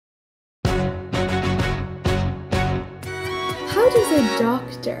Cody's a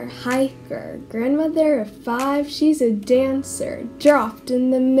doctor, hiker, grandmother of 5, she's a dancer, dropped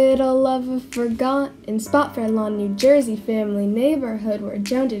in the middle of a forgotten spot, Fairlawn, New Jersey family neighborhood where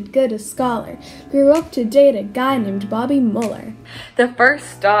Joan did good as scholar, grew up to date a guy named Bobby Muller. The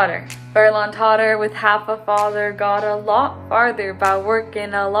first daughter, Fairlawn taught her with half a father, got a lot farther by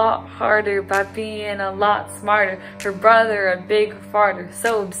working a lot harder, by being a lot smarter, her brother a big farter,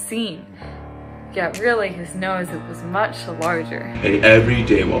 so obscene. Yet really his nose, it was much larger. And every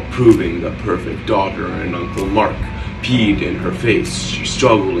day while proving the perfect daughter, and Uncle Mark peed in her face. She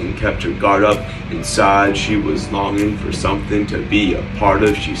struggled and kept her guard up. Inside she was longing for something to be a part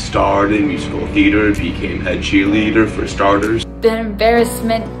of. She starred in musical theater, became head cheerleader for starters. Then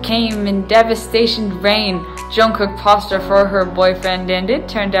embarrassment came and devastation reigned. Joan cooked pasta for her boyfriend and it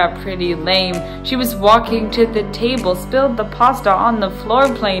turned out pretty lame. She was walking to the table, spilled the pasta on the floor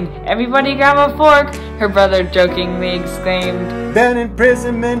plane. "Everybody grab a fork," her brother jokingly exclaimed. Then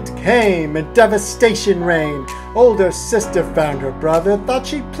imprisonment came and devastation reigned. Older sister found her brother, thought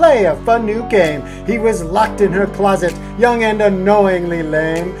she'd play a fun new game. He was locked in her closet, young and unknowingly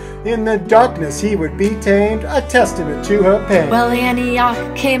lame. In the darkness he would be tamed, a testament to her pain. Well, Antioch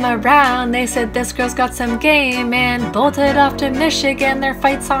came around, they said this girl's got some game, and bolted off to Michigan, their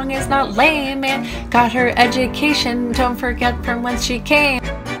fight song is not lame, and got her education, don't forget from whence she came.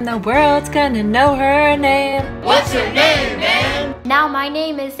 The world's gonna know her name. What's her name, man? Now my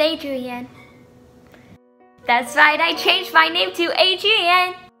name is Adrian. That's right, I changed my name to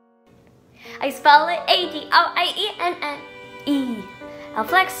Adrian. I spell it A-D-R-I-E-N-N-E. I'll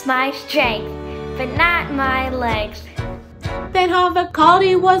flex my strength, but not my legs. Then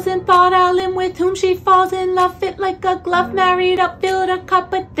Havacaldi wasn't thought Alan with whom she falls in love, fit like a glove, married up, filled a cup,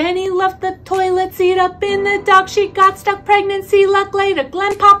 but then he left the toilet seat up in the dock. She got stuck, pregnancy luck later,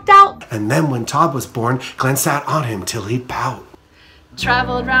 Glenn popped out. And then when Todd was born, Glenn sat on him till he'd pout.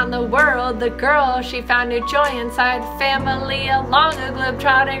 Traveled round the world, the girl, she found new joy inside family, along a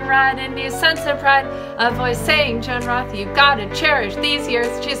globe-trotting ride, a new sense of pride. A voice saying, Joan Roth, you gotta cherish these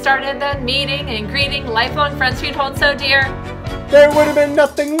years. She started then meeting and greeting lifelong friends she'd hold so dear. There would have been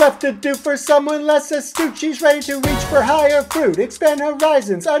nothing left to do for someone less astute. She's ready to reach for higher fruit, expand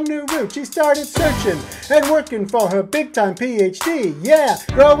horizons, a new route. She started searching and working for her big-time PhD. Yeah,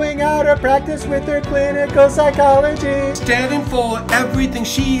 growing out her practice with her clinical psychology. Standing for everything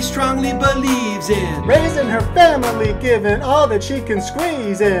she strongly believes in. Raising her family, giving all that she can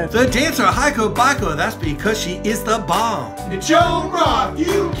squeeze in. The dancer, hiker, biker, that's because she is the bomb. And Joan Roth,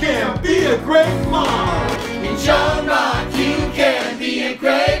 you can be a great mom. And Joan Roth, you can be a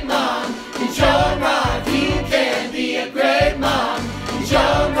great mom. And Joan Roth, you can be a great mom. And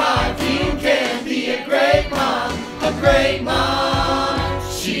Joan Roth, you can be a great mom. A great mom.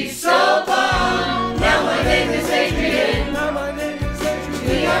 She's so bomb. Now my name is Adrian.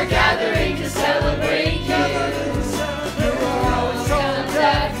 We are gathering to celebrate you. You always come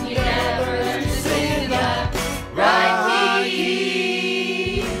back, you never learn to sing that. Right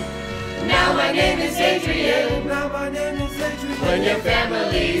here. Now my name is Adrian. When your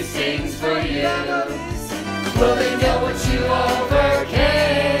family sings for you, will they know what you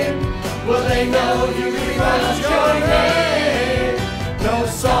overcame? Will they know you trust your name? No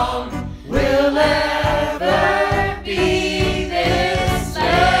song will ever be this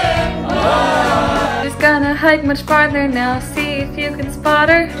same. She's gonna hike much farther now, see if you can spot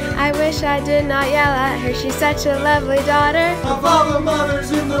her. I wish I did not yell at her, she's such a lovely daughter. Of all the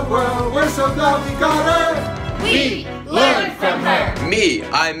mothers in the world, we're so glad we got her. We learned from her. Me,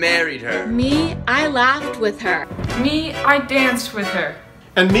 I married her. Me, I laughed with her. Me, I danced with her.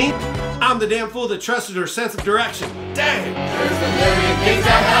 And me, I'm the damn fool that trusted her sense of direction. Dang! There's a million things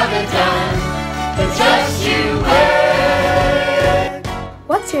I haven't done, but just you wait.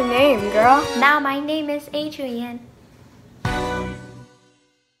 What's your name, girl? Now my name is Adrian.